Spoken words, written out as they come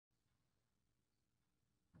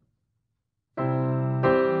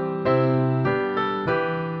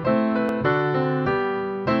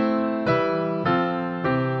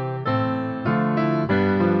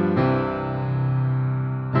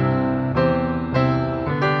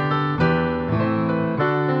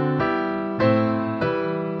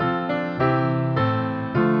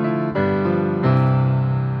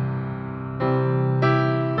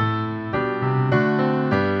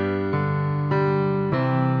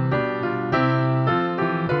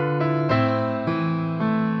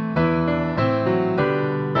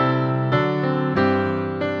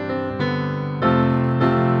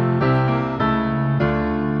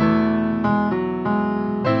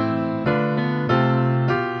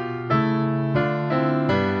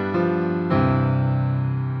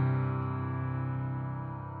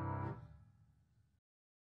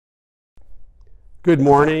Good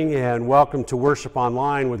morning and welcome to Worship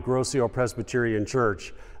Online with Grosse Ile Presbyterian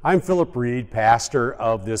Church. I'm Philip Reed, pastor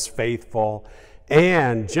of this faithful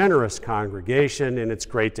and generous congregation, and it's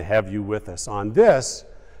great to have you with us on this,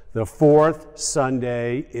 the fourth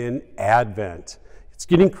Sunday in Advent. It's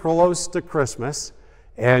getting close to Christmas,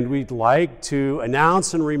 and we'd like to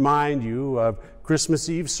announce and remind you of Christmas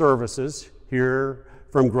Eve services here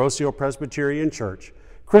from Grosse Ile Presbyterian Church.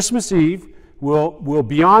 Christmas Eve will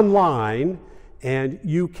be online, and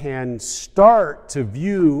you can start to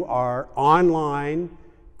view our online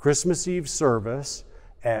Christmas Eve service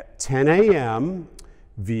at 10 a.m.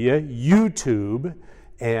 via YouTube.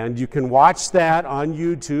 And you can watch that on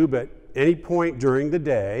YouTube at any point during the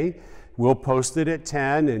day. We'll post it at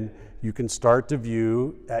 10, and you can start to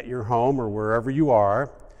view at your home or wherever you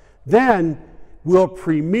are. Then we'll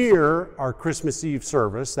premiere our Christmas Eve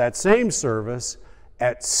service, that same service,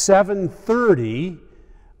 at 7:30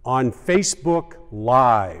 on Facebook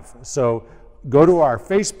Live. So go to our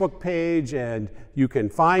Facebook page and you can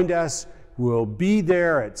find us. We'll be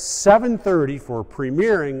there at 7:30 for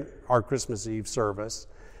premiering our Christmas Eve service.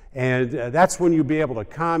 And that's when you'll be able to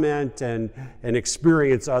comment and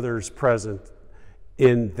experience others present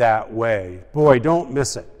in that way. Boy, don't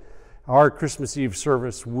miss it. Our Christmas Eve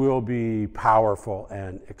service will be powerful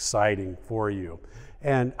and exciting for you.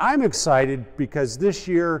 And I'm excited because this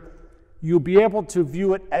year you'll be able to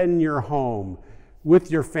view it in your home,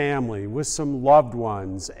 with your family, with some loved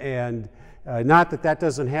ones. And not that that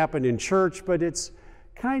doesn't happen in church, but it's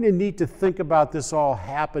kind of neat to think about this all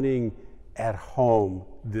happening at home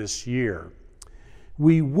this year.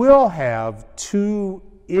 We will have 2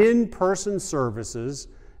 in-person services,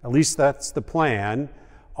 at least that's the plan,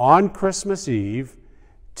 on Christmas Eve,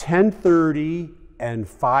 10:30 and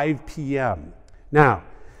 5 p.m. Now,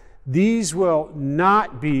 these will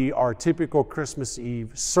not be our typical Christmas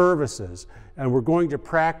Eve services, and we're going to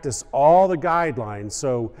practice all the guidelines.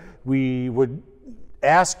 So we would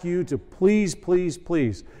ask you to please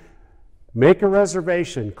make a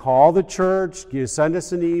reservation. Call the church, send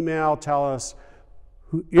us an email, tell us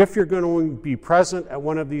if you're going to be present at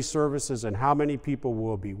one of these services and how many people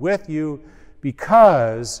will be with you,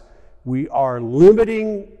 because we are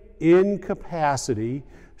limiting in capacity,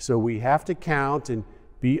 so we have to count and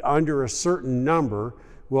be under a certain number.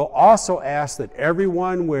 We'll also ask that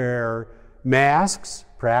everyone wear masks,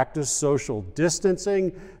 practice social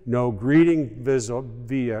distancing, no greeting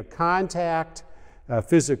via contact,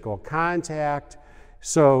 physical contact.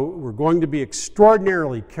 So we're going to be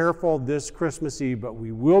extraordinarily careful this Christmas Eve, but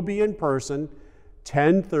we will be in person,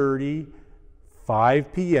 10:30,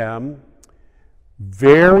 5 p.m.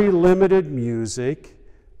 Very limited music,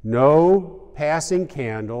 no passing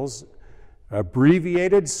candles,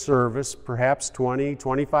 abbreviated service, perhaps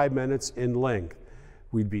 20-25 minutes in length.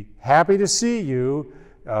 We'd be happy to see you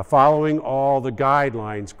following all the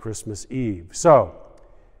guidelines Christmas Eve. So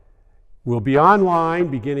we'll be online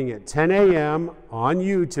beginning at 10 a.m. on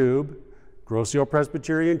YouTube, Grosse Ile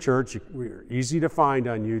Presbyterian Church. We're easy to find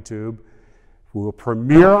on YouTube. We'll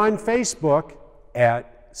premiere on Facebook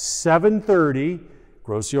at 7:30,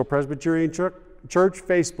 Grosse Ile Presbyterian Church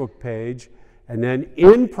Facebook page, and then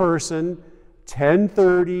in person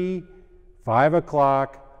 10:30, 5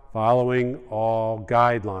 o'clock, following all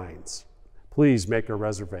guidelines. Please make a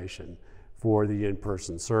reservation for the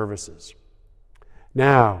in-person services.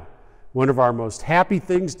 Now, one of our most happy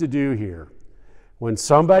things to do here, when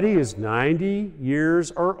somebody is 90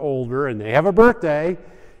 years or older and they have a birthday,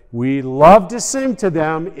 we love to sing to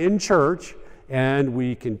them in church, and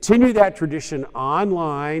we continue that tradition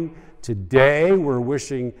online. Today, we're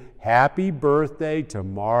wishing happy birthday to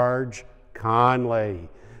Marge Conley.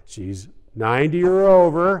 She's 90 or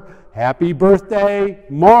over. Happy birthday,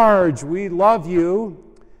 Marge. We love you.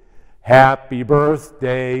 Happy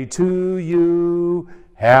birthday to you.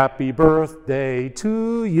 Happy birthday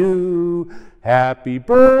to you. Happy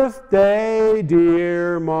birthday,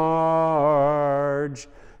 dear Marge.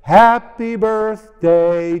 Happy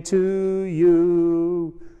birthday to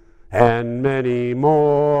you. And many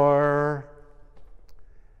more.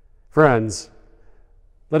 Friends,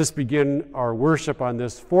 let us begin our worship on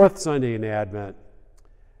this fourth Sunday in Advent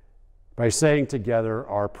by saying together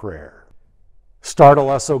our prayer. Startle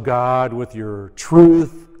us, O God, with your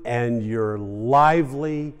truth and your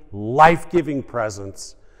lively, life-giving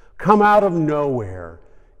presence. Come out of nowhere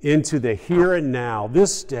into the here and now,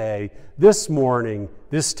 this day, this morning,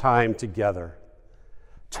 this time together.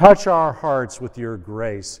 Touch our hearts with your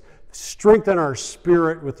grace. Strengthen our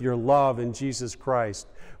spirit with your love in Jesus Christ,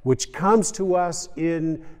 which comes to us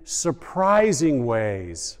in surprising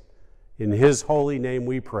ways. In his holy name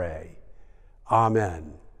we pray.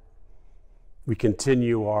 Amen. We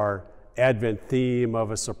continue our Advent theme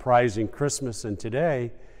of a surprising Christmas, and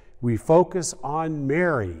today we focus on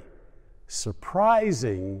Mary,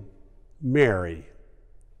 surprising Mary,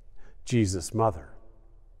 Jesus' mother.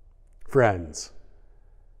 Friends,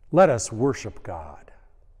 let us worship God.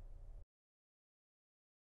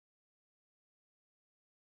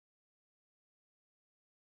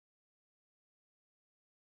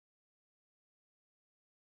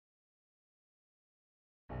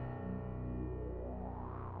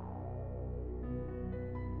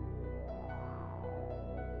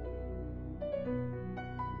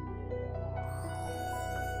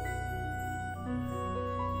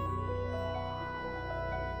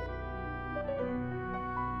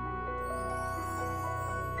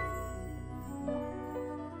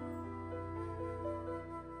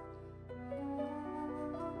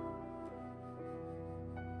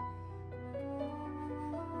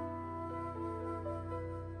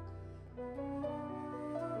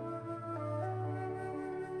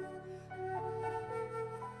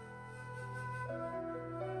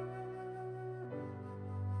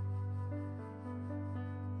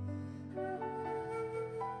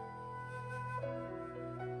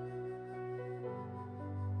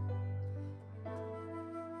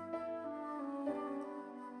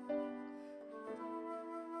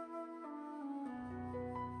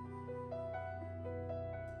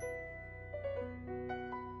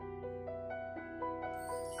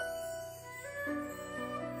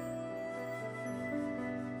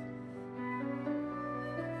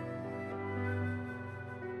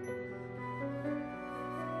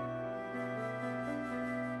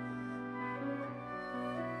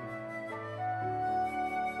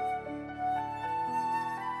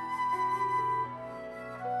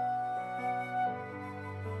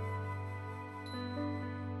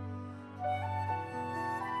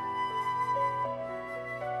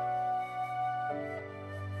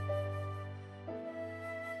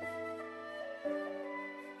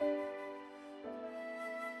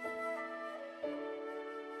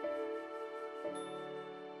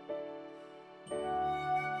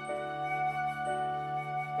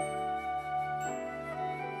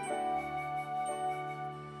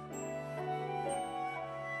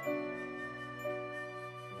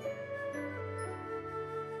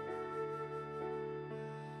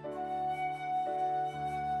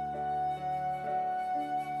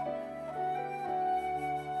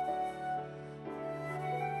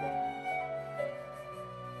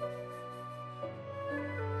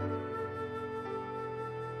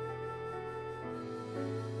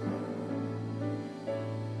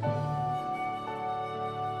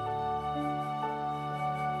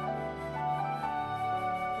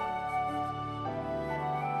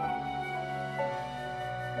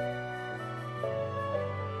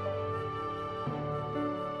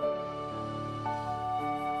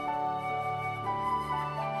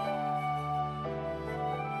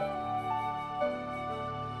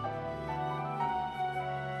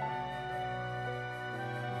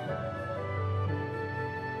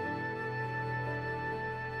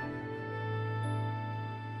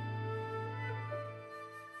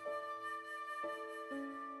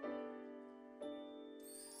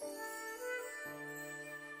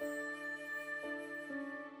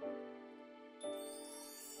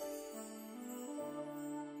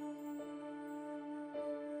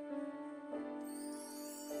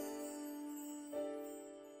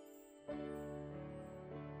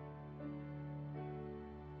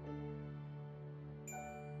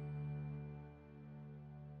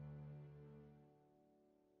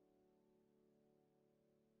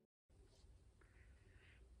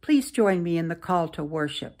 Please join me in the call to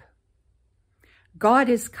worship. God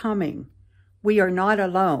is coming. We are not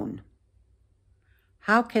alone.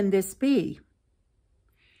 How can this be?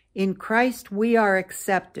 In Christ we are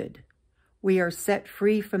accepted. We are set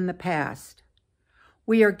free from the past.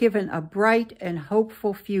 We are given a bright and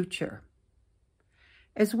hopeful future.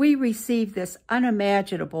 As we receive this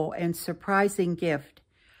unimaginable and surprising gift,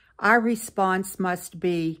 our response must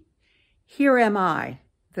be, "Here am I,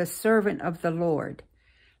 the servant of the Lord.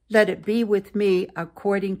 Let it be with me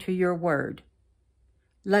according to your word."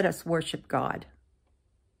 Let us worship God.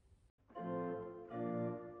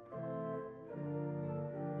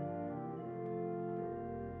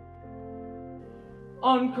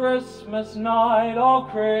 On Christmas night all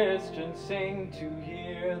Christians sing to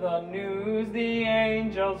hear the news the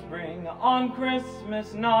angels bring. On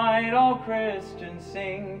Christmas night all Christians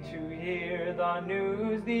sing to hear the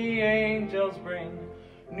news the angels bring.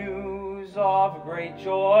 News of great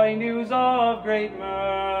joy, news of great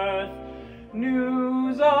mirth,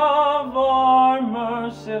 news of our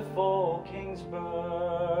merciful King's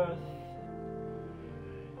birth.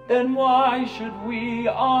 Then why should we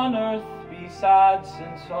on earth be sad,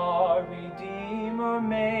 since our Redeemer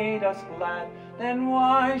made us glad? Then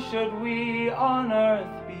why should we on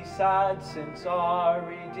earth be sad, since our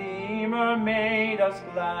Redeemer made us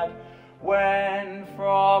glad? When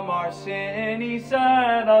from our sin he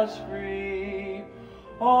set us free,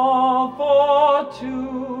 all for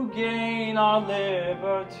to gain our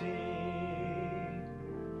liberty.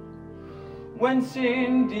 When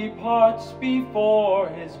sin departs before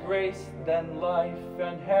his grace, then life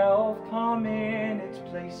and health come in its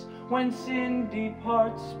place. When sin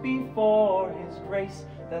departs before his grace,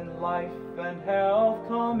 then life and health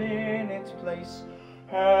come in its place.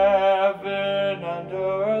 Heaven and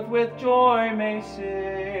earth with joy may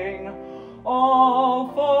sing,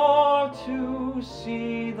 all for to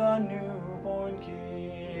see the newborn King.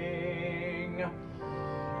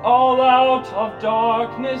 All out of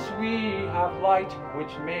darkness we have light,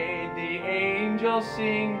 which made the angels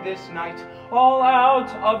sing this night. All out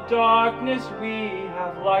of darkness we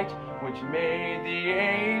have light, which made the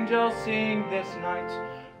angels sing this night.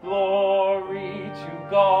 Glory to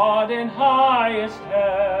God in highest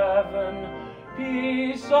heaven,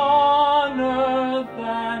 peace on earth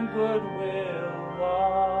and goodwill.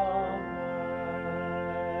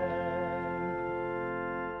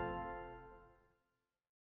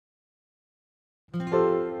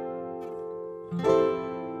 Amen.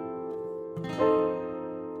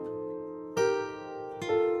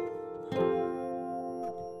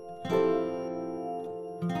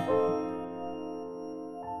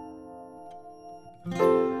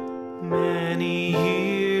 Many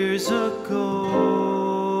years ago,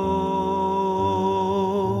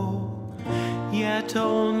 yet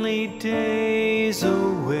only days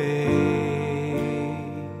away,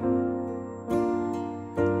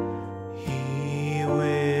 he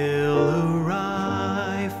will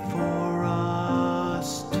arrive for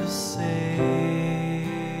us to save.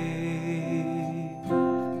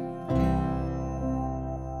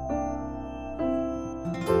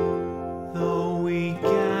 Though we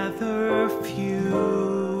gather few,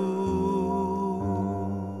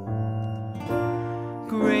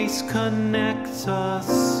 grace connects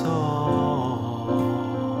us all.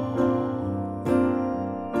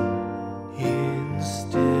 In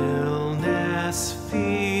stillness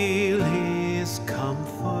feel his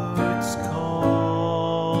comfort's call.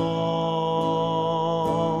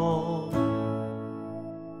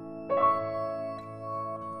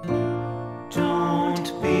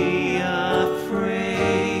 Don't be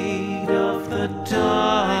afraid of the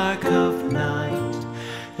dark of night.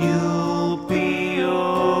 You'll be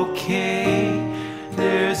okay.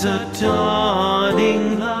 There's a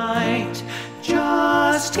dawning light.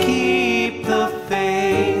 Just keep the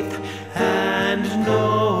faith and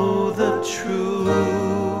know the truth.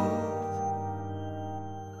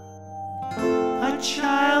 A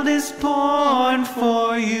child is born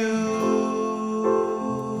for you.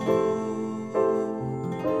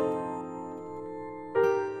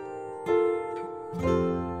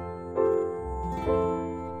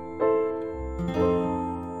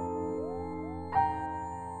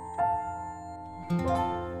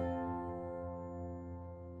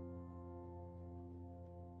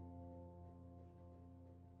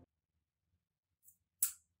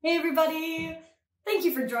 Hey everybody! Thank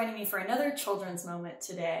you for joining me for another children's moment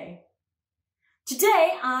today.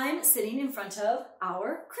 Today I'm sitting in front of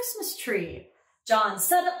our Christmas tree. John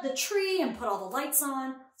set up the tree and put all the lights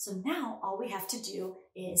on, so now all we have to do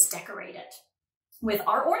is decorate it with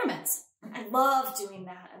our ornaments. I love doing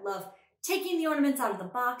that. I love taking the ornaments out of the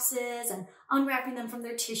boxes and unwrapping them from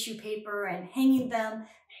their tissue paper and hanging them,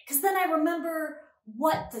 because then I remember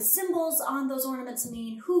what the symbols on those ornaments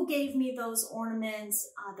mean, who gave me those ornaments,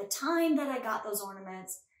 the time that I got those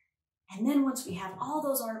ornaments. And then once we have all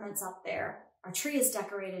those ornaments up there, our tree is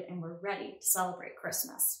decorated and we're ready to celebrate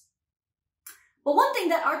Christmas. But one thing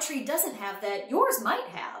that our tree doesn't have that yours might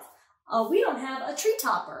have, we don't have a tree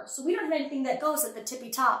topper. So we don't have anything that goes at the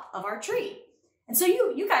tippy top of our tree. And so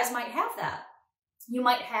you guys might have that. You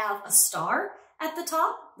might have a star at the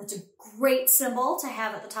top. That's a great symbol to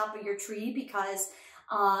have at the top of your tree, because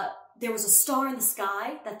there was a star in the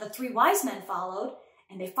sky that the three wise men followed,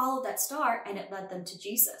 and they followed that star and it led them to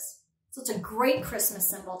Jesus. So it's a great Christmas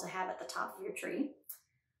symbol to have at the top of your tree.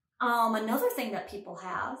 Another thing that people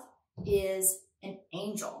have is an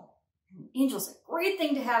angel. An angel's a great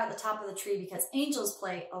thing to have at the top of the tree because angels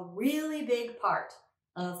play a really big part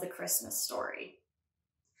of the Christmas story.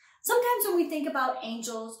 Sometimes when we think about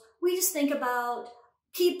angels, we just think about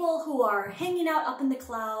people who are hanging out up in the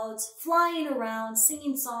clouds, flying around,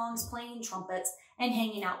 singing songs, playing trumpets, and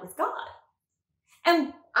hanging out with God.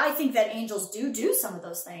 And I think that angels do some of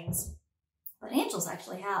those things. But angels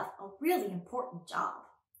actually have a really important job.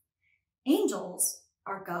 Angels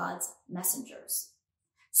are God's messengers.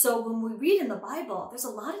 So when we read in the Bible, there's a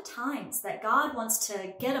lot of times that God wants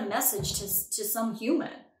to get a message to some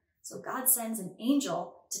human. So God sends an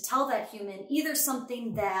angel to tell that human either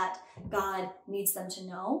something that God needs them to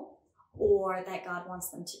know or that God wants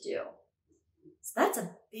them to do. So that's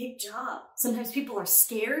a big job. Sometimes people are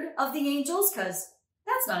scared of the angels because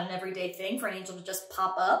that's not an everyday thing for an angel to just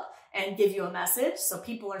pop up and give you a message. So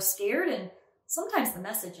people are scared, and sometimes the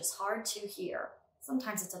message is hard to hear.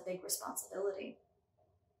 Sometimes it's a big responsibility.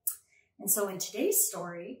 And so in today's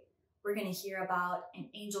story, we're going to hear about an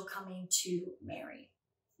angel coming to Mary.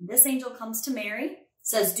 And this angel comes to Mary,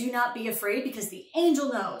 says, "Do not be afraid," because the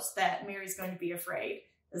angel knows that Mary's going to be afraid,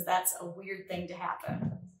 because that's a weird thing to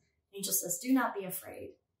happen. The angel says, "Do not be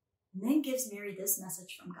afraid," and then gives Mary this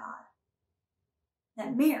message from God,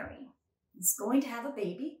 that Mary is going to have a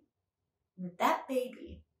baby, and that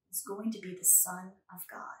baby is going to be the Son of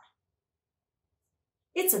God.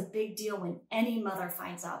 It's a big deal when any mother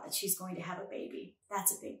finds out that she's going to have a baby.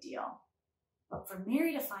 That's a big deal. But for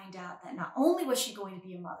Mary to find out that not only was she going to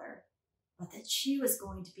be a mother, but that she was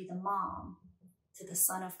going to be the mom to the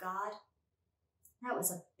Son of God, that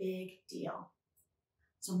was a big deal.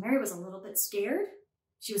 So Mary was a little bit scared.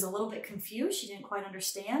 She was a little bit confused. She didn't quite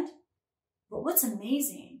understand. But what's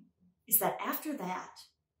amazing is that after that,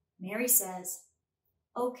 Mary says,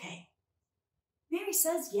 okay. Mary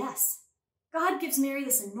says yes. God gives Mary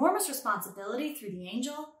this enormous responsibility through the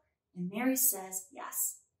angel, and Mary says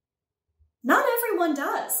yes. Not everyone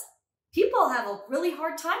does. People have a really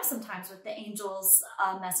hard time sometimes with the angel's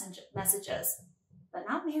messages, but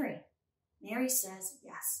not Mary. Mary says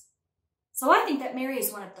yes. So I think that Mary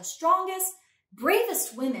is one of the strongest,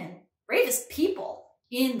 bravest women, bravest people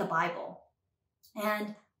in the Bible. And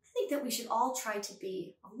I think that we should all try to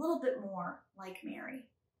be a little bit more like Mary.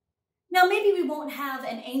 Now, maybe we won't have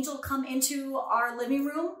an angel come into our living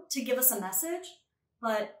room to give us a message,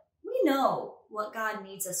 but we know what God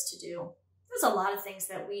needs us to do. There's a lot of things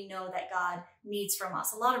that we know that God needs from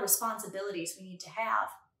us, a lot of responsibilities we need to have.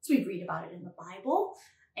 So we read about it in the Bible,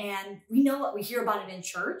 and we know what we hear about it in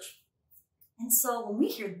church. And so when we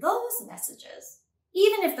hear those messages,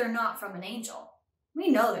 even if they're not from an angel, we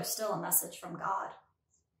know there's still a message from God.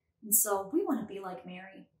 And so we want to be like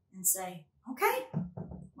Mary and say, okay,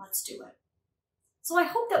 let's do it. So I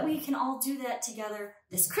hope that we can all do that together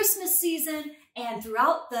this Christmas season and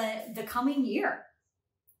throughout the coming year.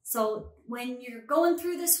 So when you're going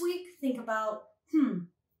through this week, think about,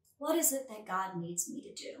 what is it that God needs me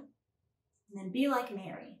to do? And then be like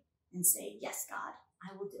Mary and say, yes, God,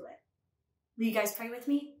 I will do it. Will you guys pray with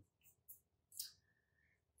me?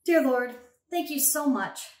 Dear Lord, thank you so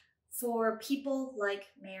much for people like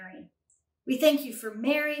Mary. We thank you for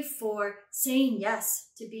Mary for saying yes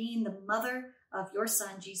to being the mother of your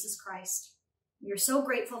Son, Jesus Christ. We are so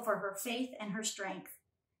grateful for her faith and her strength.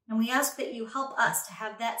 And we ask that you help us to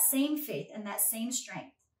have that same faith and that same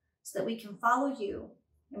strength so that we can follow you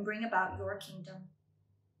and bring about your kingdom.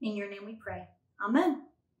 In your name we pray. Amen.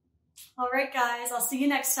 All right, guys, I'll see you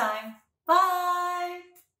next time. Bye.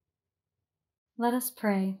 Let us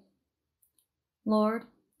pray. Lord,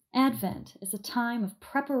 Advent is a time of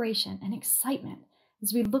preparation and excitement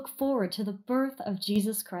as we look forward to the birth of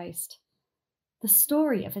Jesus Christ. The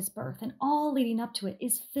story of his birth and all leading up to it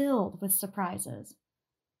is filled with surprises.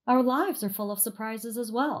 Our lives are full of surprises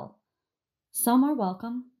as well. Some are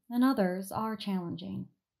welcome and others are challenging.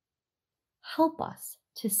 Help us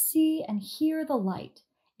to see and hear the light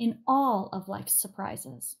in all of life's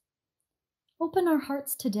surprises. Open our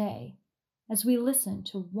hearts today as we listen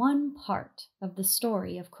to one part of the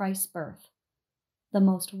story of Christ's birth, the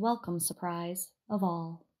most welcome surprise of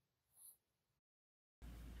all.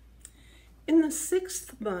 In the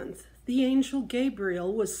 6th month, the angel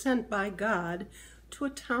Gabriel was sent by God to a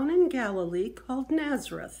town in Galilee called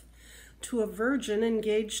Nazareth, to a virgin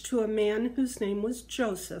engaged to a man whose name was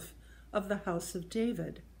Joseph, of the house of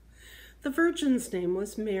David. The virgin's name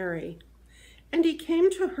was Mary. And he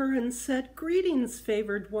came to her and said, "Greetings,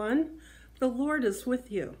 favored one, the Lord is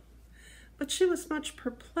with you." But she was much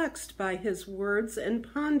perplexed by his words and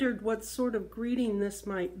pondered what sort of greeting this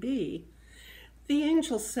might be. The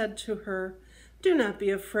angel said to her, "Do not be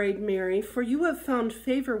afraid, Mary, for you have found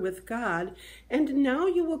favor with God, and now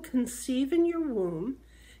you will conceive in your womb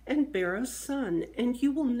and bear a son, and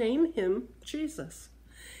you will name him Jesus.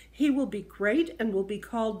 He will be great and will be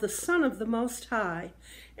called the Son of the Most High,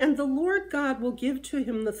 and the Lord God will give to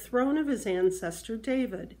him the throne of his ancestor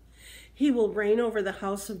David. He will reign over the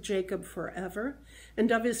house of Jacob forever,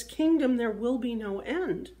 and of his kingdom there will be no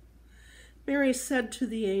end." Mary said to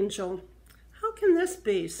the angel, "How can this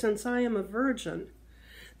be, since I am a virgin?"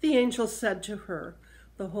 The angel said to her,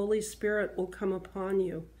 "The Holy Spirit will come upon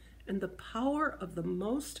you, and the power of the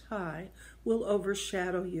Most High will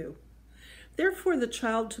overshadow you. Therefore the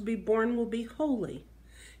child to be born will be holy.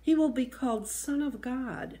 He will be called Son of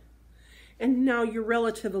God. And now your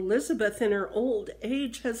relative Elizabeth in her old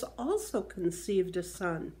age has also conceived a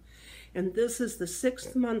son, and this is the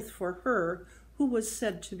 6th month for her who was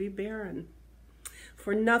said to be barren.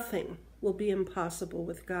 For nothing will be impossible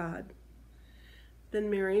with God." Then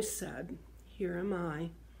Mary said, "Here am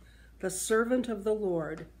I, the servant of the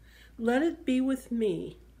Lord. Let it be with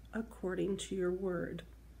me according to your word."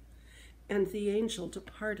 And the angel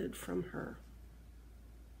departed from her.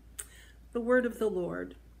 The word of the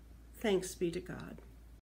Lord. Thanks be to God.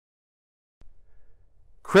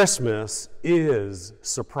 Christmas is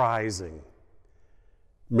surprising.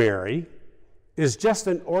 Mary is just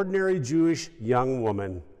an ordinary Jewish young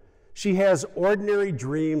woman. She has ordinary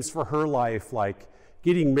dreams for her life, like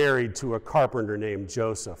getting married to a carpenter named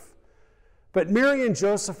Joseph. But Mary and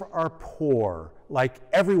Joseph are poor, like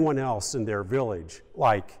everyone else in their village,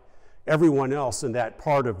 like everyone else in that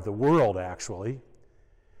part of the world, actually.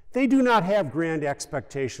 They do not have grand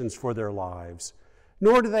expectations for their lives,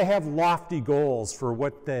 nor do they have lofty goals for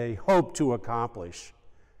what they hope to accomplish.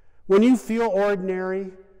 When you feel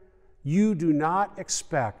ordinary, you do not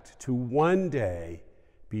expect to one day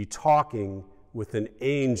be talking with an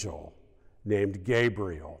angel named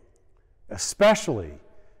Gabriel, especially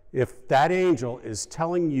if that angel is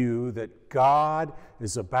telling you that God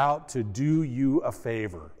is about to do you a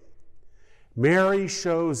favor. Mary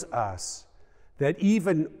shows us that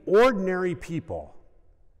even ordinary people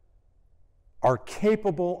are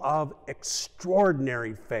capable of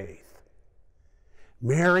extraordinary faith.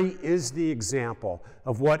 Mary is the example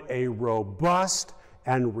of what a robust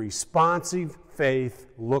and responsive faith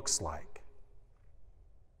looks like.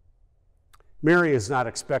 Mary is not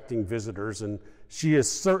expecting visitors, and she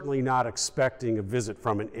is certainly not expecting a visit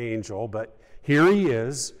from an angel, but here he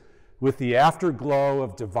is with the afterglow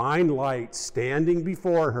of divine light standing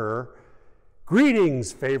before her.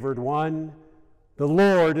 "Greetings, favored one, the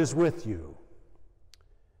Lord is with you."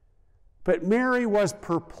 But Mary was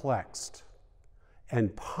perplexed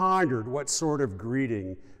and pondered what sort of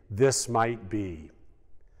greeting this might be.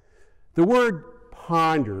 The word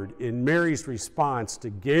pondered in Mary's response to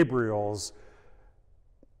Gabriel's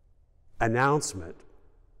announcement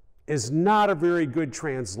is not a very good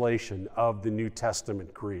translation of the New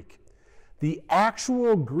Testament Greek. The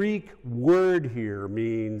actual Greek word here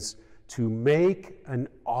means to make an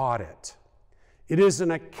audit. It is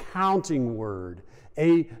an accounting word,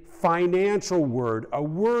 a financial word, a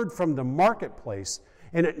word from the marketplace,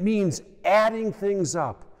 and it means adding things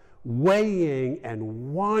up, weighing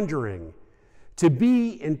and wandering, to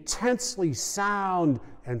be intensely sound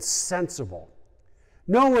and sensible.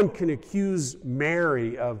 No one can accuse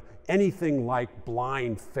Mary of anything like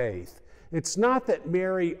blind faith. It's not that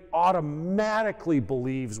Mary automatically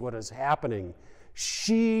believes what is happening.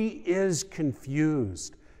 She is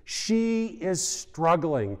confused. She is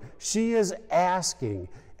struggling. She is asking,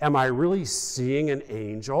 am I really seeing an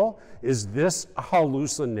angel? Is this a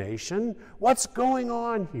hallucination? What's going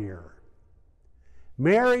on here?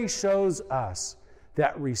 Mary shows us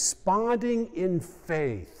that responding in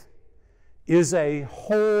faith is a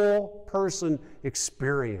whole person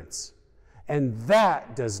experience, and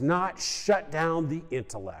that does not shut down the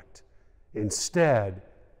intellect. Instead,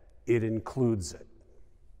 it includes it.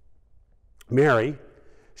 Mary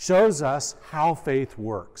shows us how faith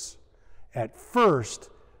works. At first,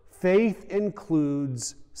 faith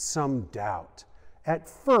includes some doubt. At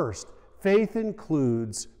first, faith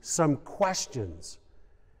includes some questions.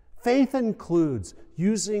 Faith includes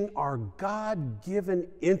using our God-given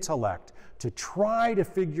intellect to try to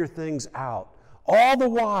figure things out, all the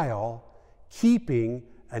while keeping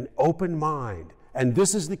an open mind. And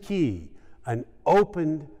this is the key, an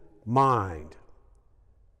open mind.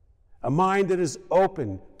 A mind that is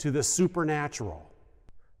open to the supernatural.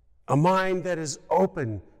 A mind that is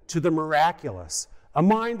open to the miraculous. A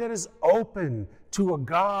mind that is open to a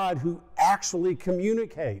God who actually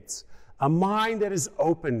communicates. A mind that is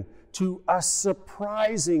open to a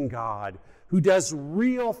surprising God who does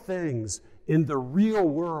real things in the real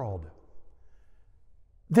world.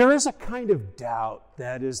 There is a kind of doubt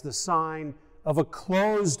that is the sign of a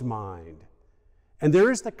closed mind. And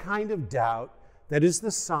there is the kind of doubt that is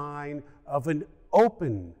the sign of an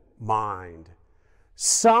open mind.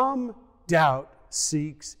 Some doubt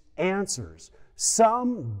seeks answers.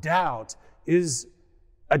 Some doubt is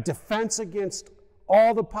a defense against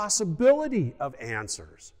all the possibility of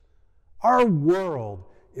answers. Our world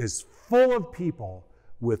is full of people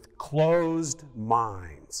with closed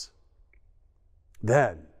minds.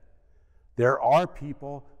 Then, there are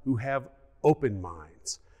people who have open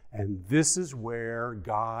minds, and this is where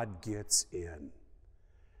God gets in.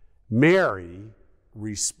 Mary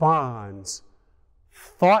responds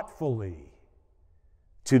thoughtfully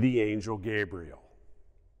to the angel Gabriel.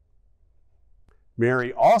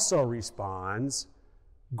 Mary also responds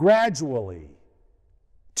gradually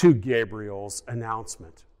to Gabriel's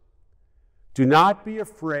announcement. Do not be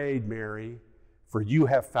afraid, Mary, for you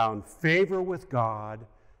have found favor with God,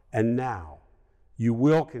 and now you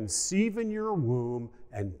will conceive in your womb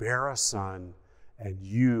and bear a son, and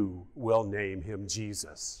you will name him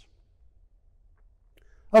Jesus.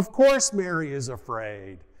 Of course, Mary is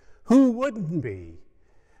afraid. Who wouldn't be?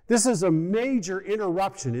 This is a major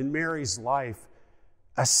interruption in Mary's life,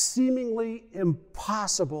 a seemingly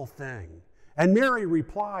impossible thing. And Mary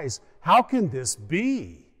replies, how can this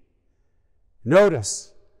be?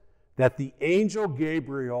 Notice that the angel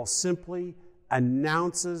Gabriel simply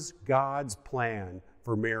announces God's plan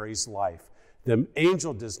for Mary's life. The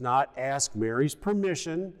angel does not ask Mary's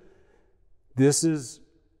permission. This is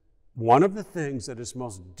one of the things that is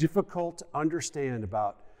most difficult to understand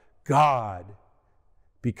about God,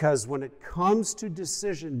 because when it comes to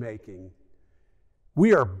decision making,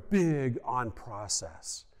 we are big on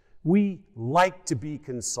process. We like to be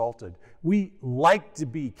consulted. We like to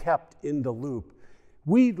be kept in the loop.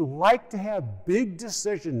 We like to have big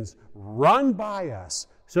decisions run by us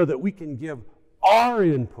so that we can give our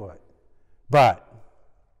input. But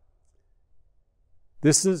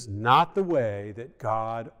this is not the way that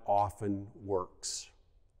God often works.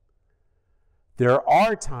 There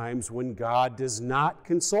are times when God does not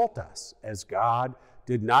consult us, as God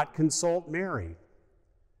did not consult Mary.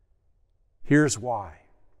 Here's why.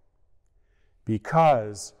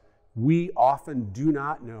 Because we often do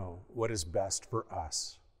not know what is best for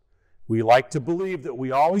us. We like to believe that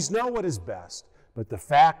we always know what is best, but the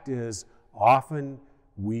fact is, often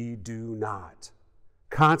we do not.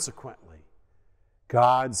 Consequently,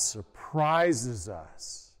 God surprises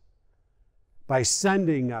us by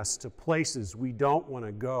sending us to places we don't want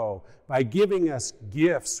to go, by giving us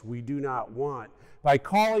gifts we do not want, by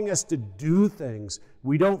calling us to do things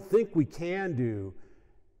we don't think we can do,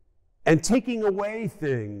 and taking away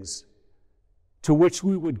things to which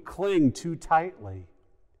we would cling too tightly.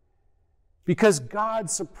 Because God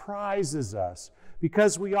surprises us,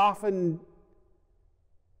 because we often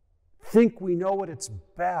think we know what it's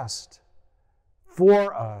best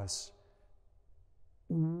for us,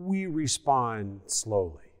 we respond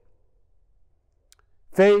slowly.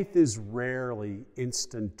 Faith is rarely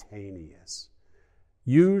instantaneous.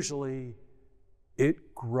 Usually,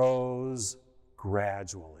 it grows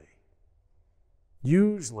gradually.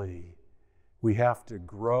 Usually, we have to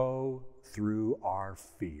grow through our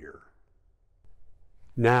fear.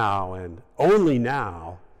 Now, and only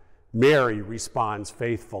now, Mary responds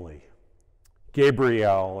faithfully.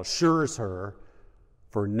 Gabriel assures her,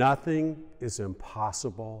 for nothing is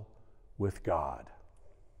impossible with God.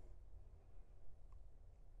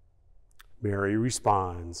 Mary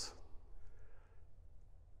responds,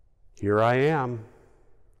 here I am,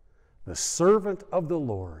 the servant of the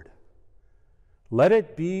Lord. Let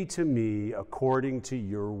it be to me according to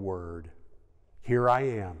your word. Here I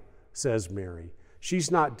am, says Mary.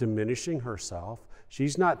 She's not diminishing herself.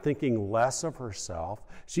 She's not thinking less of herself.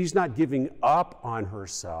 She's not giving up on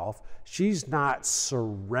herself. She's not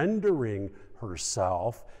surrendering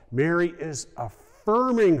herself. Mary is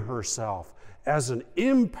affirming herself as an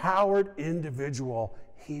empowered individual.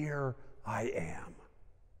 Here I am,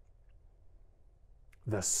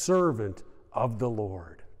 the servant of the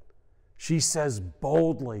Lord. She says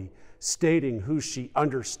boldly, stating who she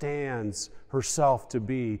understands herself to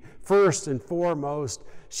be. First and foremost,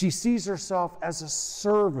 she sees herself as a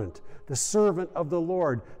servant, the servant of the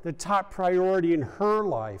Lord. The top priority in her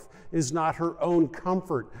life is not her own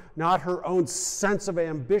comfort, not her own sense of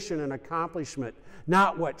ambition and accomplishment,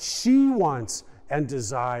 not what she wants and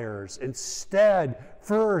desires. Instead,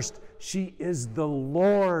 first, she is the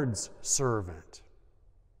Lord's servant.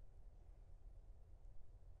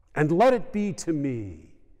 And let it be to me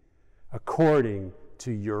according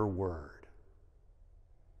to your word.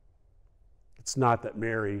 It's not that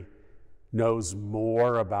Mary knows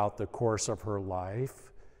more about the course of her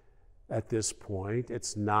life at this point.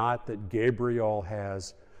 It's not that Gabriel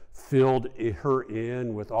has filled her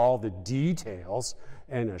in with all the details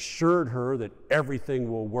and assured her that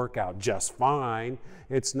everything will work out just fine.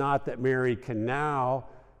 It's not that Mary can now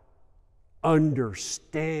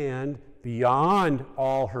understand beyond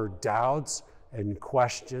all her doubts and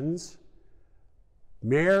questions,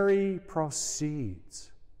 Mary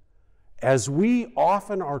proceeds, as we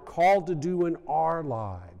often are called to do in our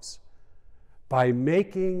lives, by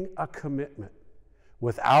making a commitment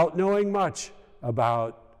without knowing much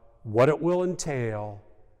about what it will entail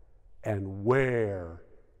and where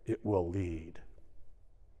it will lead.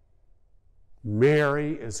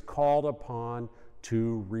 Mary is called upon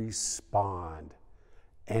to respond,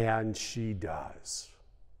 and she does,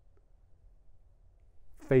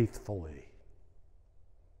 faithfully.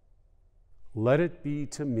 Let it be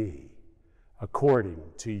to me according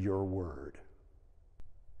to your word.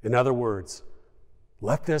 In other words,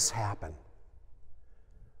 let this happen.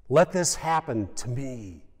 Let this happen to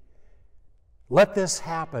me. Let this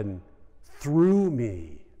happen through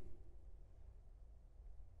me.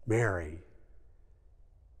 Mary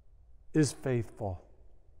is faithful.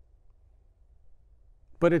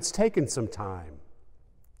 But it's taken some time.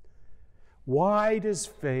 Why does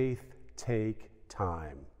faith take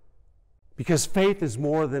time? Because faith is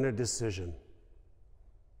more than a decision.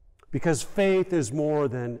 Because faith is more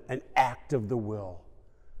than an act of the will.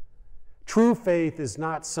 True faith is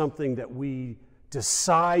not something that we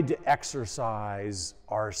decide to exercise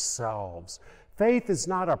ourselves. Faith is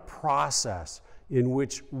not a process in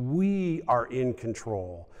which we are in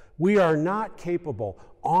control. We are not capable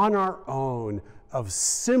on our own of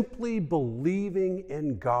simply believing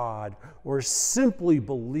in God or simply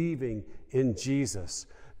believing in Jesus.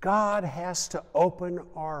 God has to open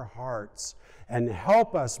our hearts and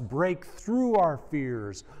help us break through our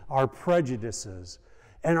fears, our prejudices,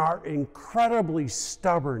 and our incredibly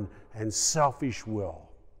stubborn and selfish will.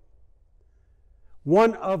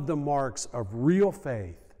 One of the marks of real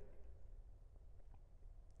faith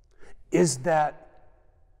is that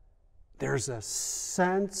there's a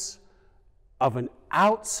sense of an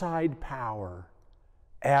outside power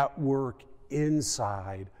at work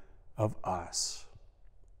inside of us.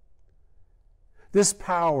 This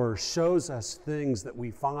power shows us things that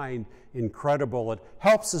we find incredible. It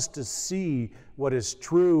helps us to see what is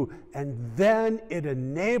true, and then it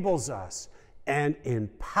enables us and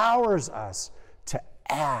empowers us to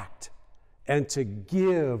act and to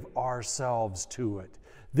give ourselves to it.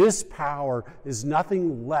 This power is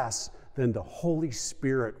nothing less than the Holy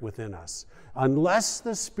Spirit within us. Unless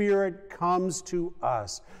the Spirit comes to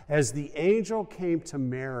us, as the angel came to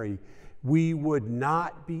Mary, we would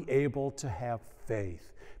not be able to have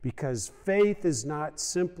faith, because faith is not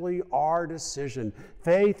simply our decision.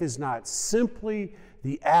 Faith is not simply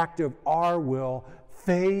the act of our will.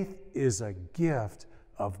 Faith is a gift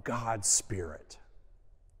of God's Spirit.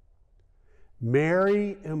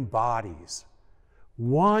 Mary embodies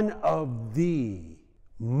one of the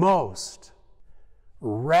most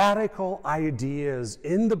radical ideas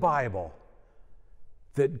in the Bible,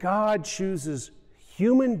 that God chooses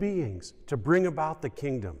human beings to bring about the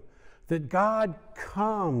kingdom, that God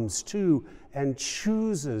comes to and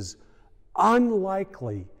chooses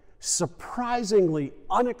unlikely, surprisingly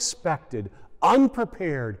unexpected,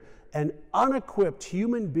 unprepared, and unequipped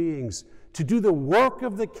human beings to do the work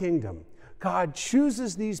of the kingdom. God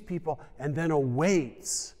chooses these people and then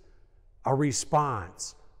awaits a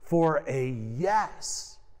response for a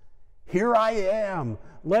yes. Here I am,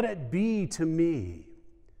 let it be to me.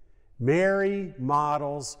 Mary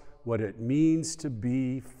models what it means to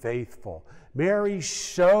be faithful. Mary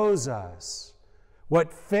shows us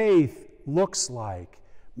what faith looks like.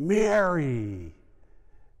 Mary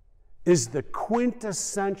is the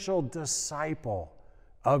quintessential disciple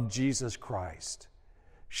of Jesus Christ.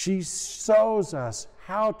 She shows us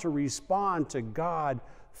how to respond to God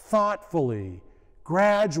thoughtfully,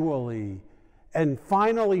 gradually, and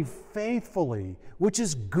finally faithfully, which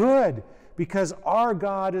is good, because our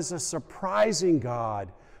God is a surprising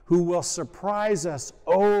God who will surprise us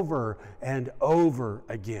over and over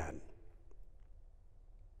again.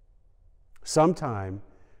 Sometime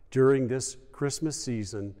during this Christmas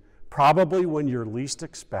season, probably when you're least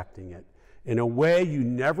expecting it, in a way you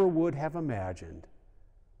never would have imagined,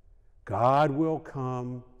 God will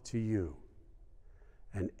come to you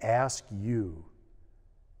and ask you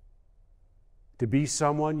to be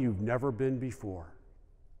someone you've never been before,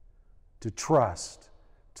 to trust,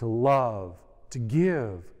 to love, to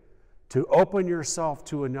give, to open yourself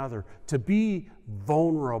to another, to be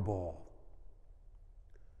vulnerable.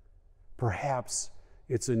 Perhaps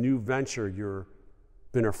it's a new venture you've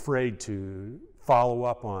been afraid to follow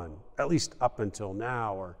up on, at least up until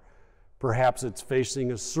now, or perhaps it's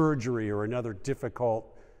facing a surgery or another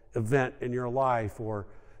difficult event in your life, or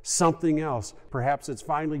something else. Perhaps it's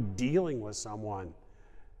finally dealing with someone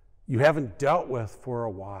you haven't dealt with for a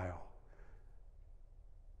while.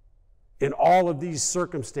 In all of these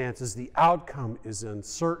circumstances, the outcome is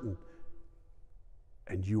uncertain,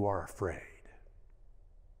 and you are afraid.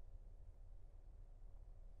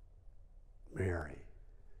 Mary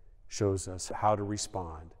shows us how to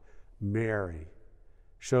respond. Mary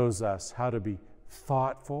shows us how to be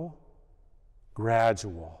thoughtful,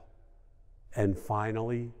 gradual, and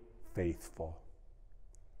finally faithful.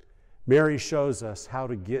 Mary shows us how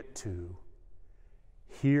to get to,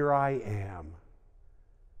 here I am,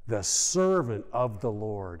 the servant of the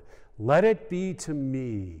Lord. Let it be to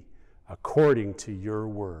me according to your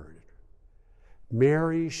word.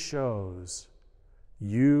 Mary shows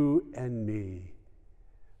you and me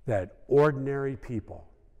that ordinary people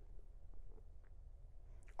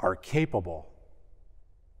are capable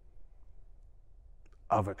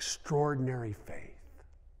of extraordinary faith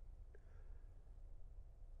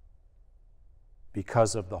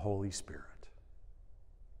because of the Holy Spirit.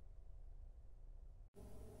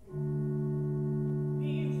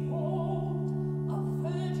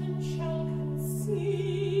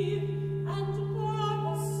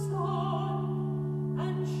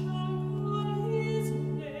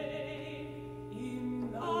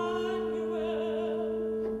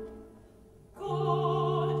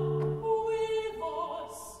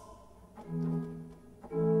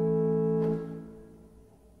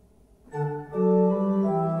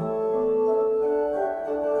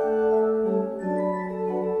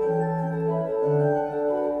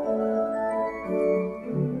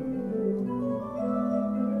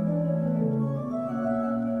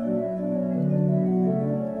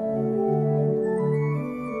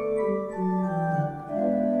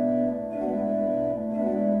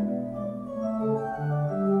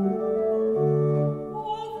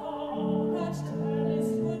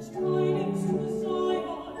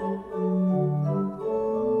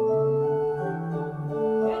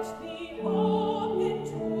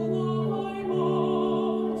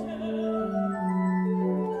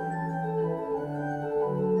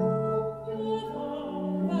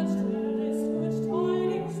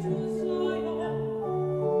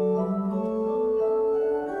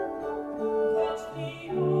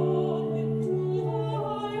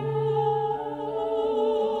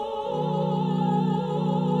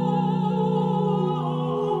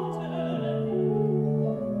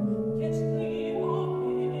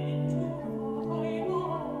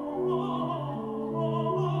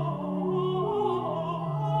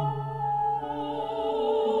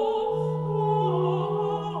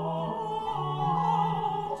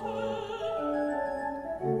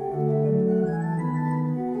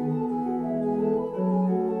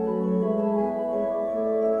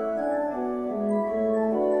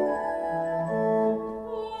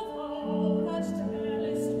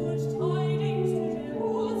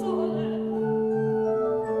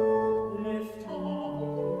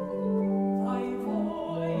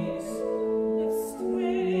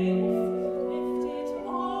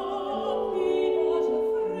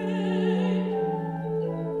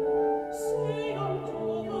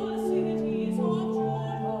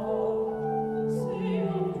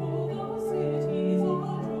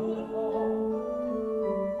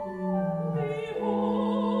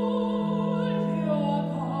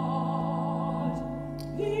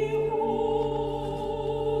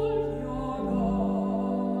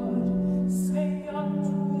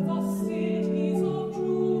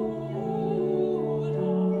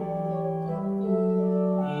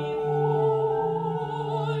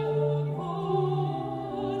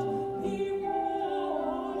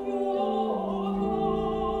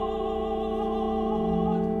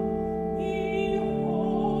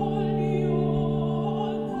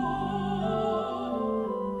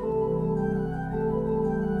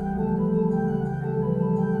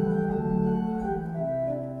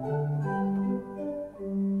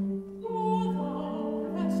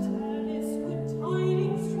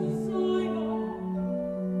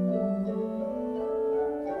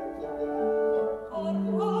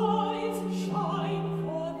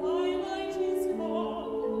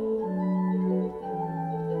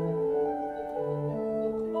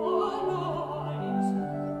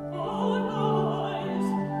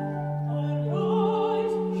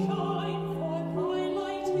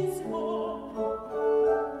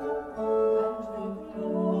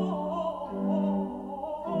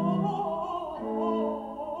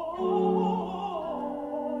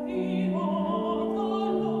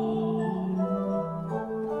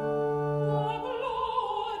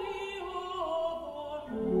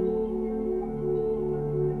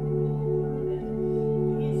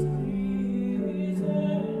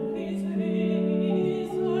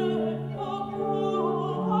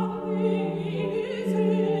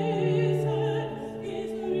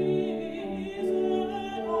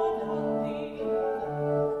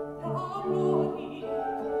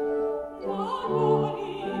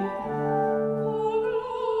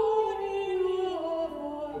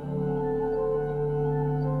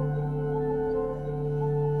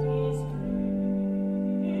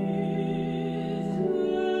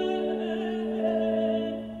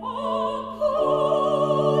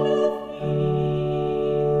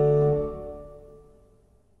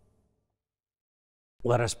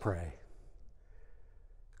 Let us pray.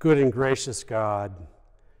 Good and gracious God,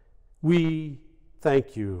 we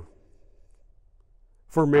thank you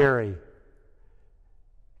for Mary,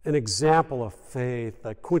 an example of faith,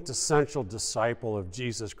 a quintessential disciple of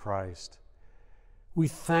Jesus Christ. We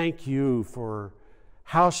thank you for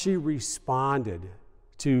how she responded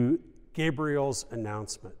to Gabriel's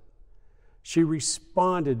announcement. She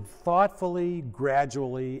responded thoughtfully,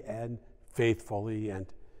 gradually, and faithfully, and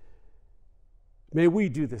may we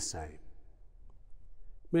do the same.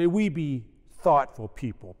 May we be thoughtful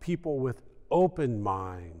people, people with open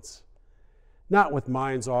minds, not with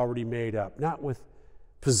minds already made up, not with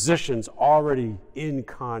positions already in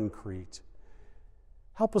concrete.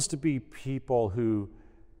 Help us to be people who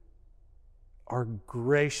are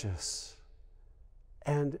gracious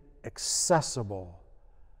and accessible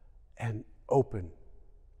and open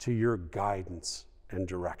to your guidance and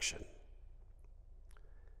direction.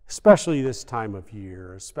 Especially this time of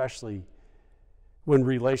year, especially when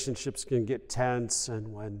relationships can get tense and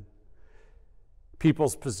when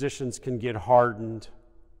people's positions can get hardened.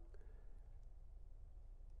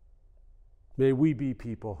 May we be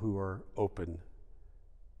people who are open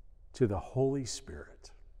to the Holy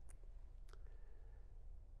Spirit.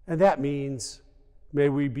 And that means may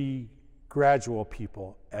we be gradual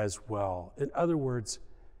people as well. In other words,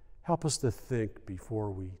 help us to think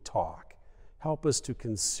before we talk. Help us to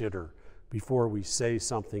consider before we say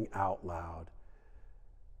something out loud.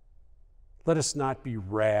 Let us not be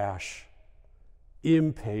rash,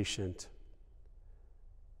 impatient,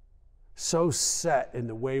 so set in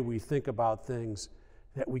the way we think about things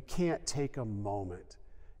that we can't take a moment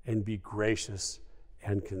and be gracious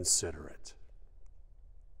and considerate.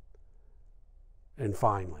 And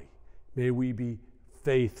finally, may we be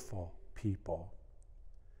faithful people,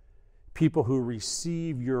 people who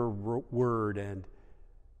receive your word and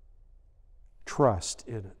trust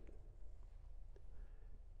in it.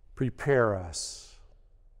 Prepare us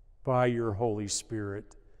by your Holy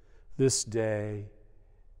Spirit this day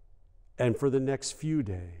and for the next few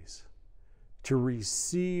days to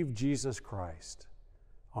receive Jesus Christ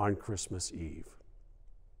on Christmas Eve.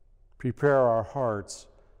 Prepare our hearts,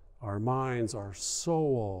 our minds, our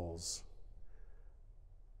souls,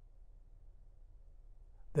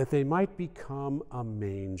 that they might become a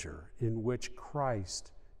manger in which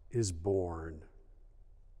Christ is born.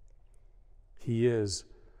 He is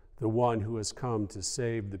the one who has come to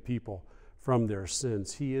save the people from their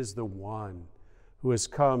sins. He is the one who has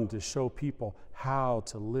come to show people how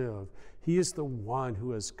to live. He is the one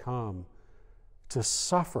who has come to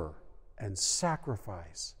suffer and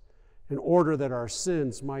sacrifice in order that our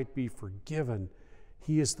sins might be forgiven.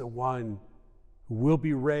 He is the one who will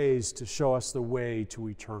be raised to show us the way to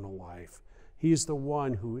eternal life. He is the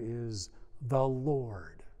one who is the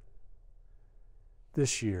Lord.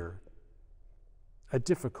 This year, a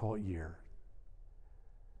difficult year,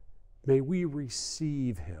 may we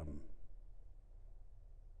receive him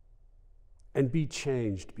and be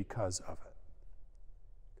changed because of it.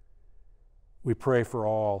 We pray for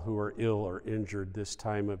all who are ill or injured this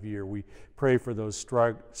time of year. We pray for those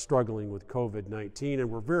struggling with COVID-19, and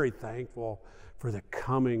we're very thankful for the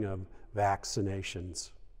coming of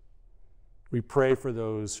vaccinations. We pray for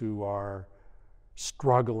those who are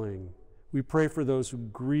struggling. We pray for those who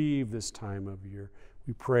grieve this time of year.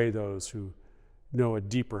 We pray those who know a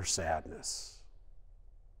deeper sadness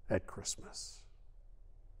at Christmas.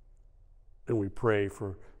 And we pray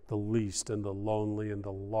for the least and the lonely and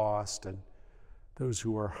the lost and those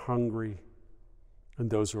who are hungry and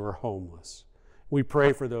those who are homeless. We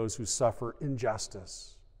pray for those who suffer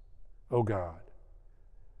injustice. Oh God,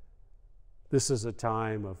 this is a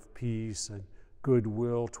time of peace and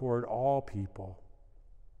goodwill toward all people.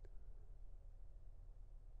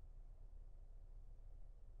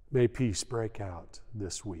 May peace break out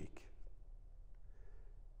this week.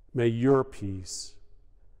 May your peace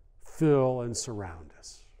fill and surround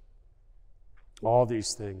us. All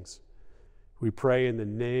these things we pray in the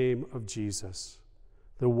name of Jesus,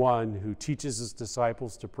 the one who teaches his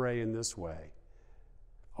disciples to pray in this way.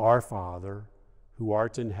 Our Father, who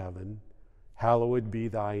art in heaven, hallowed be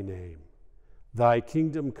thy name. Thy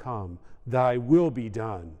kingdom come, thy will be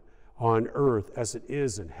done, on earth as it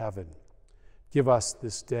is in heaven. Give us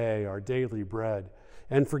this day our daily bread,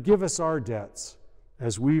 and forgive us our debts,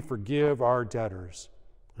 as we forgive our debtors.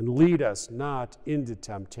 And lead us not into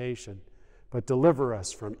temptation, but deliver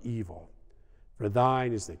us from evil. For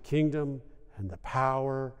thine is the kingdom, and the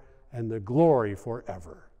power, and the glory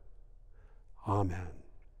forever. Amen.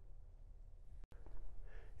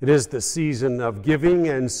 It is the season of giving,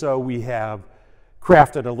 and so we have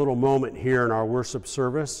crafted a little moment here in our worship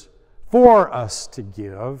service for us to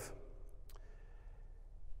give.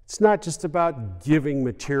 It's not just about giving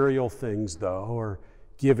material things, though, or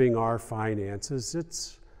giving our finances.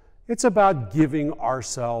 It's about giving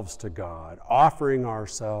ourselves to God, offering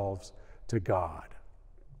ourselves to God,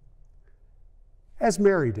 as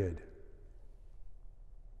Mary did.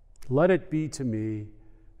 Let it be to me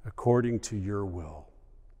according to your will.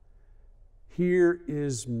 Here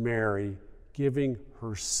is Mary giving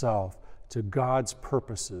herself to God's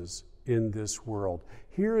purposes in this world.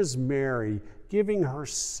 Here is Mary giving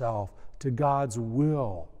herself to God's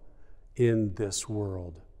will in this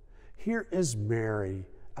world. Here is Mary,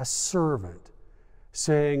 a servant,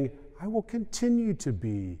 saying, I will continue to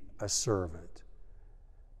be a servant.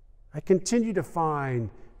 I continue to find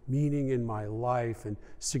meaning in my life and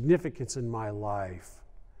significance in my life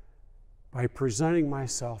by presenting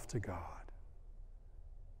myself to God.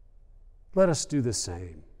 Let us do the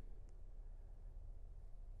same.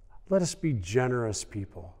 Let us be generous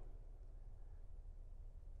people.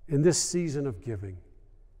 In this season of giving,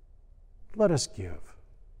 let us give.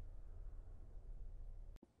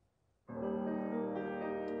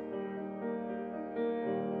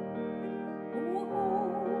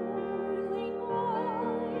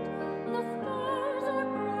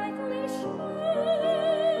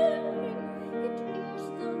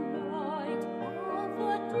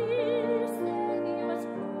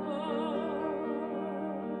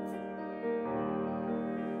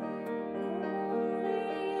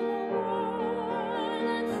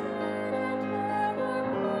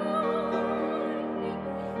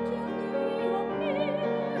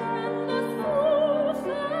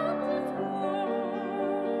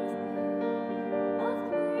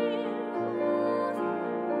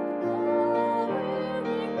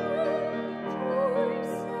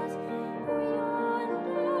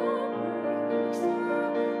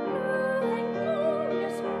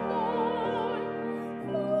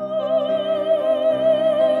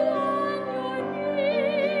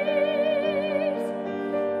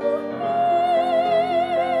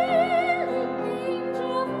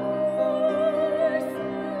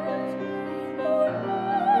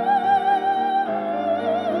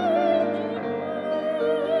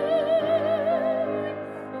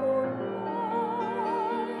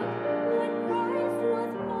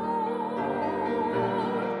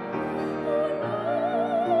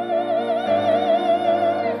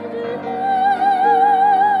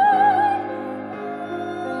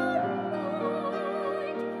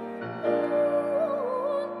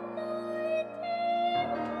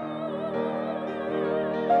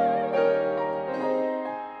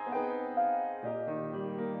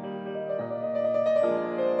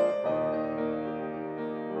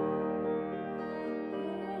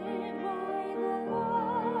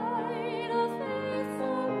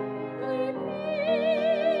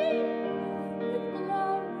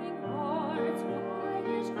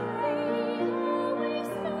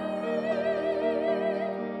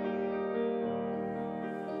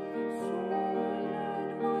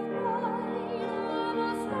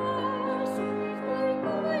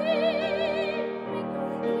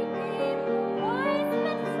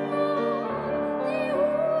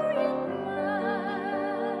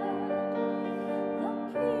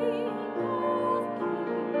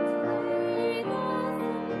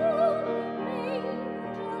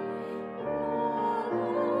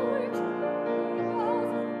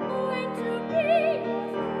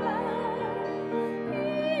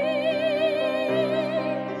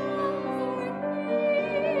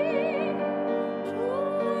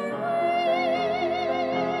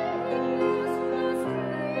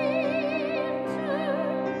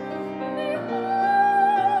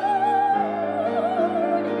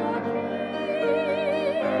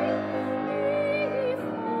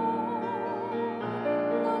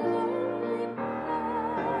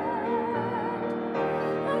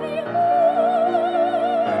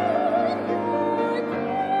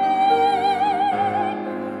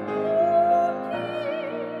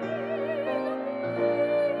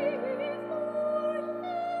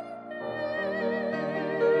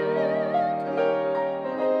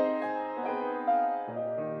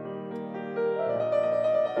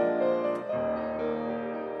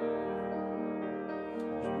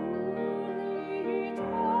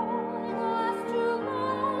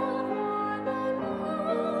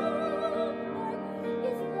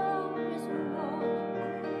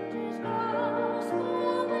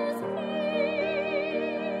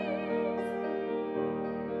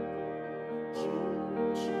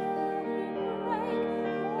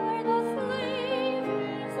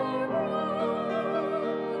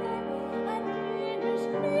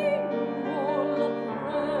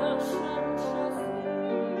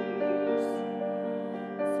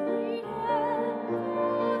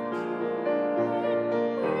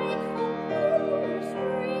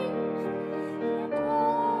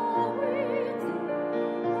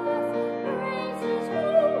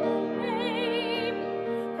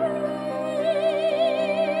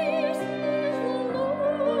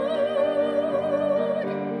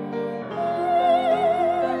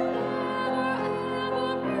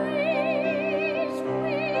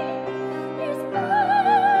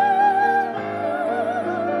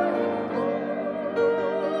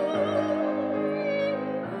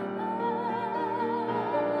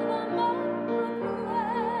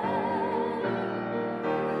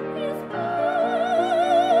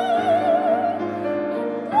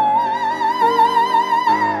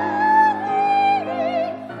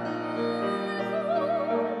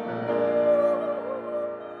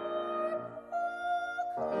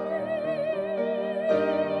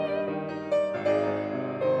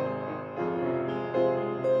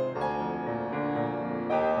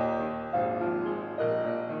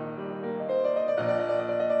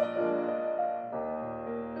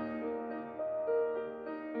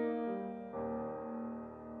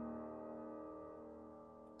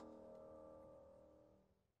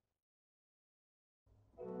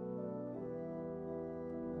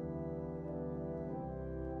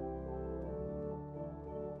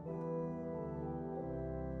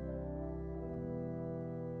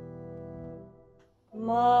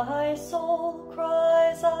 My soul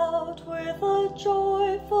cries out with a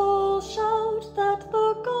joyful shout that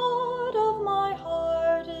the God of my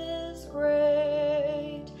heart is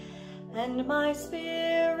great, and my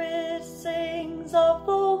spirit sings of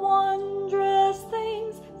the wondrous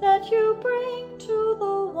things that you bring to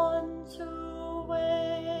the ones who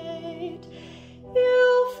wait.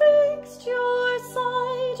 You fixed your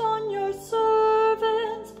sight on your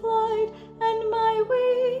servant's plight, and my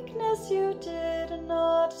weakness you did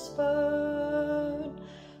not spurn.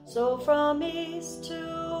 So from east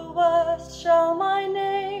to west shall my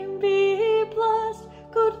name be blessed,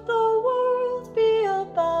 could the world be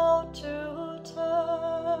about to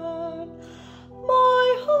turn.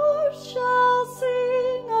 My heart shall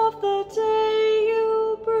sing of the day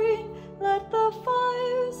you bring, let the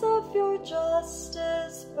fires of your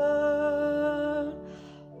justice burn.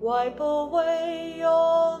 Wipe away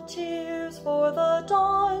all tears, for the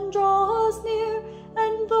dawn draws near,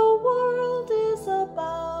 and the world is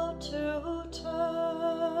about to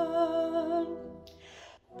turn.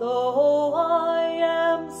 Though I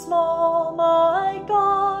am small, my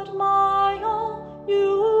God, my all,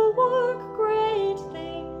 you work great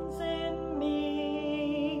things in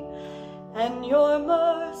me, and your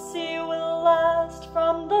mercy will last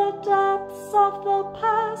from the depths of the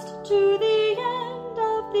past to the end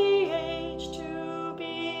of the age to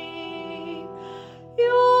be.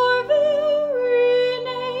 Your very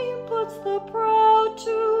name puts the proud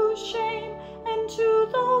to shame, and to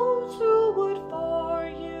those who would for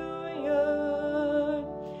you yearn,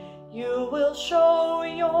 you will show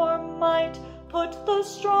your might, put the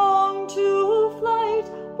strong to flight,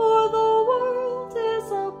 for the world is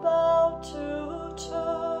about to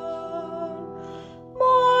turn.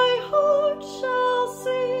 My heart shall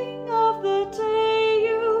sing of the day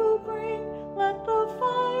you bring, let the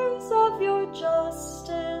fires of your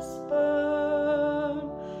justice burn.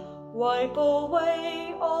 Wipe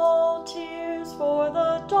away all tears, for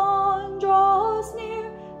the dawn draws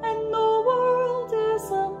near, and the world is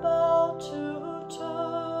about to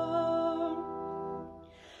turn.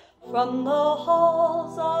 From the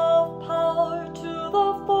halls of power to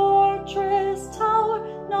the fortress tower,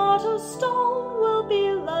 not a stone will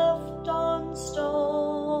be left on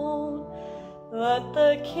stone. Let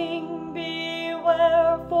the king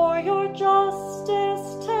beware, for your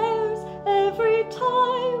justice tears every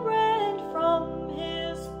tyrant from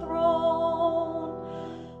his throne.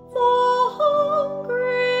 The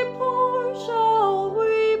hungry poor shall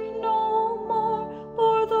weep no more,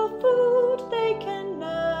 for the food they can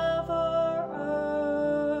never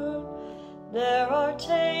earn. There are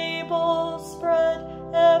tables spread,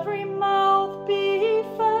 every mouth be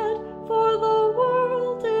fed, for the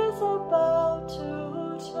world is about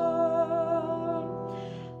to turn.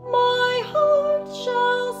 My heart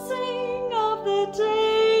shall sing of the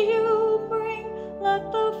day you bring,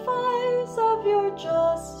 let the fires of your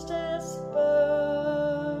justice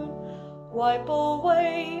burn. Wipe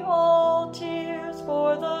away all tears,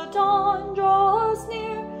 for the dawn draws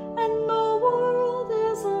near, and the world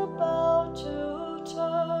is about to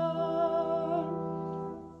turn.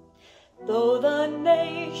 Though the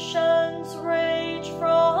nations rage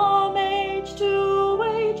from age to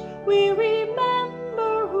age, we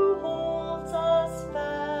remember who holds us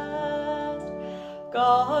fast.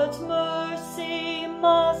 God's mercy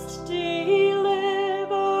must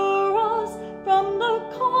deliver us from the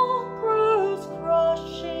conqueror's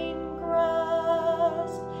crushing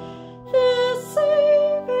grasp. This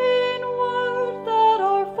saving word that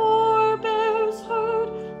our forebears heard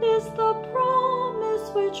is the promise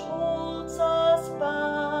which holds us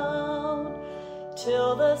bound,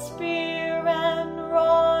 till the spear and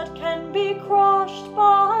rod can be crushed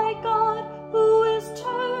by God, who is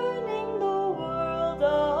turning the world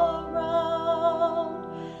around.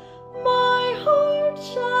 My heart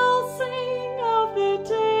shall sing of the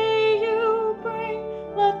day you bring,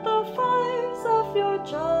 let the fires of your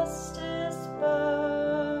justice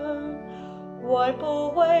burn. Wipe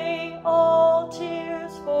away all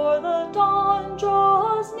tears, for the dawn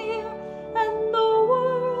draws near, and the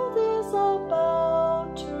world is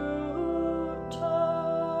about to turn.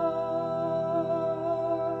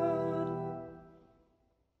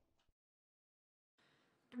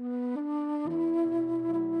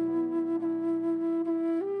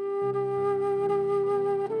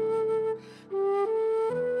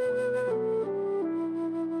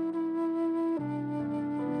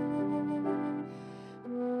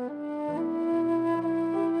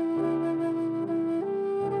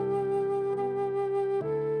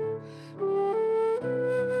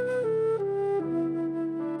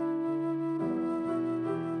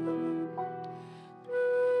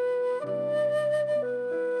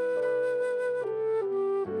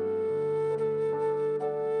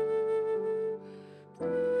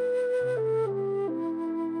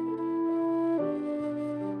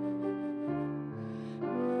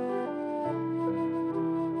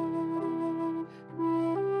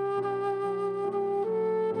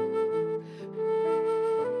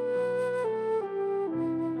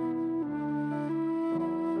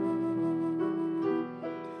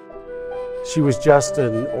 She was just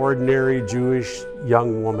an ordinary Jewish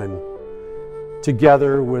young woman.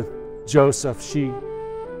 Together with Joseph, she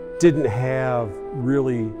didn't have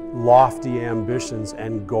really lofty ambitions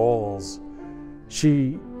and goals.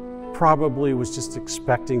 She probably was just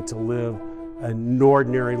expecting to live an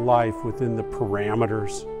ordinary life within the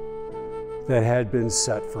parameters that had been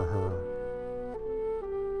set for her.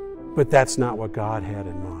 But that's not what God had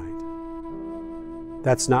in mind.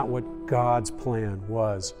 That's not what God's plan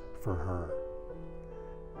was for her.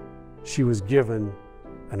 She was given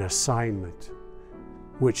an assignment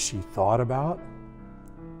which she thought about,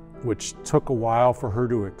 which took a while for her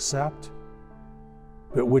to accept,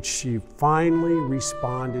 but which she finally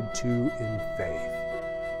responded to in faith.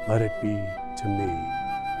 Let it be to me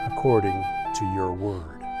according to your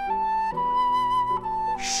word.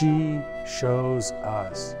 She shows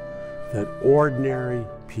us that ordinary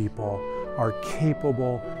people are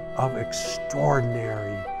capable of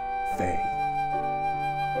extraordinary faith.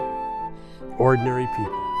 Ordinary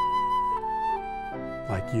people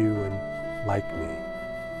like you and like me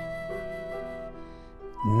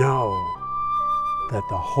know that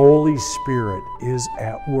the Holy Spirit is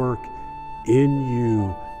at work in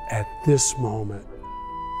you at this moment,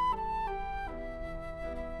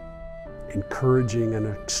 encouraging an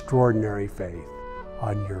extraordinary faith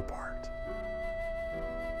on your part.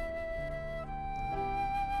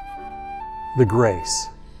 The grace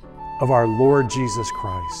of our Lord Jesus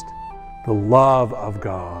Christ, the love of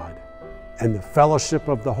God, and the fellowship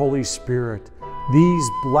of the Holy Spirit, these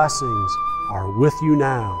blessings are with you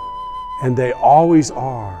now, and they always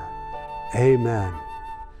are. Amen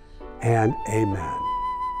and amen.